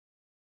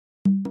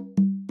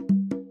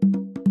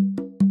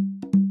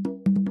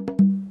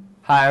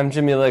Hi, I'm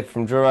Jimmy Lick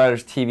from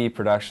Writers TV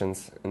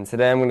Productions, and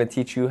today I'm going to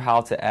teach you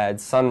how to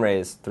add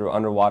sunrays through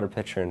underwater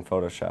picture in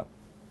Photoshop.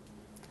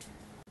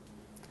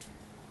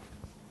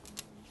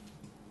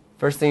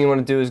 First thing you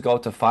want to do is go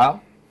up to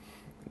File,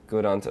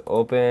 go down to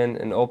Open,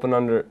 and open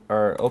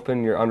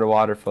your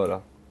underwater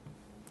photo.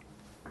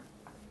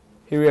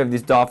 Here we have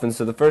these dolphins,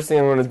 so the first thing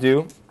I'm going to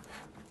do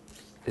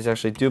is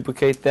actually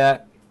duplicate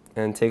that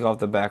and take off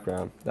the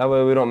background. That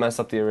way we don't mess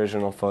up the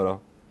original photo.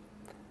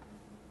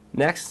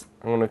 Next,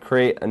 I'm going to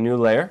create a new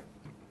layer.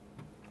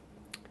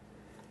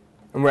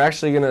 And we're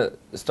actually going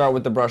to start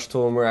with the brush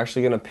tool, and we're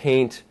actually going to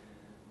paint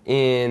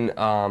in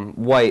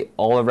white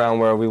all around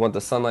where we want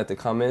the sunlight to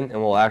come in,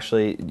 and we'll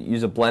actually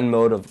use a blend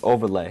mode of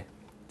overlay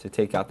to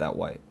take out that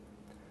white.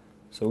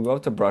 So we'll go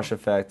up to brush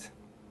effect,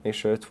 make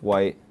sure it's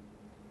white.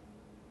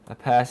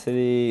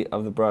 Opacity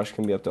of the brush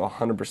can be up to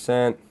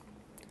 100%.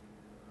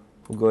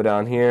 We'll go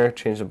down here,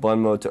 change the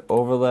blend mode to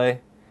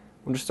overlay.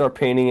 We'll just start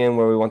painting in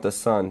where we want the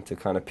sun to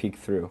kind of peek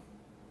through.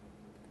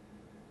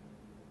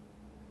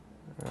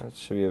 That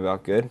should be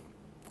about good.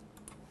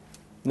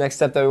 Next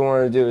step that we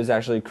want to do is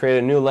actually create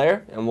a new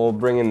layer, and we'll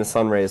bring in the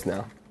sun rays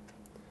now.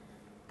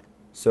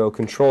 So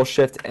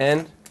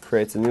Control-Shift-N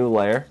creates a new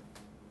layer.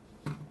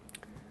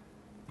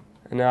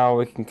 And now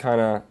we can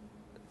kind of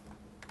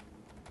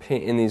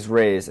paint in these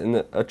rays.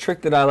 And a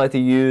trick that I like to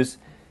use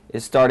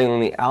is starting on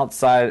the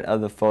outside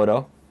of the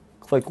photo.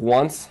 Click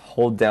once,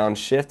 hold down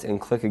Shift, and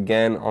click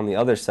again on the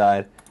other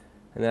side,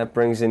 and that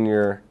brings in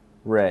your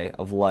ray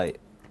of light.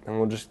 And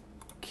we'll just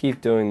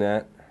keep doing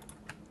that.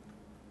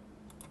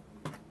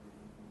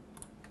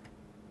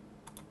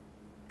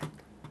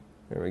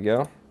 There we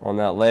go. On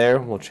that layer,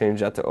 we'll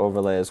change that to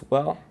overlay as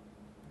well.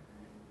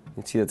 You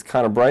can see it's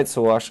kind of bright,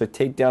 so we'll actually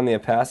take down the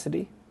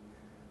opacity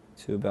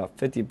to about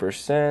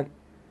 50%.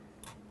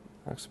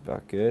 Looks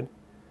about good.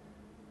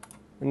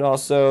 And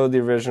also the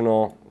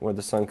original, where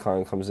the sun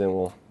comes in,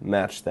 will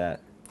match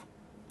that.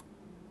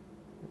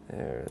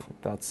 There,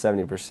 about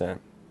 70%.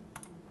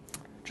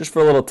 Just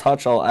for a little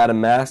touch, I'll add a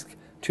mask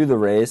to the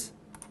rays.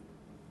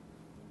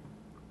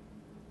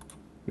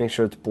 Make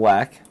sure it's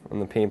black on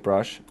the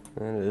paintbrush.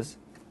 There it is.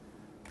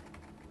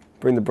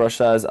 Bring the brush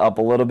size up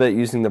a little bit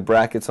using the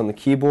brackets on the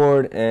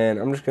keyboard, and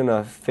I'm just going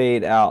to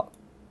fade out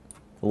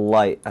the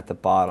light at the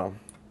bottom.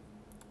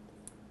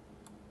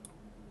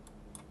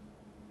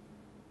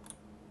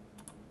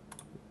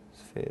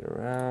 Fade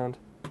around.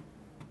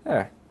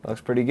 There,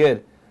 looks pretty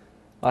good.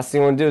 Last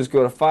thing you want to do is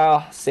go to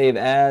File, Save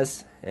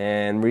As,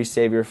 and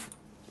resave your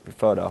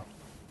photo.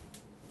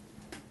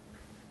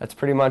 That's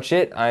pretty much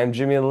it. I am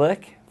Jimmy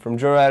Lick from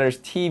Writers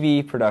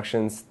TV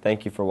Productions.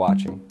 Thank you for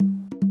watching.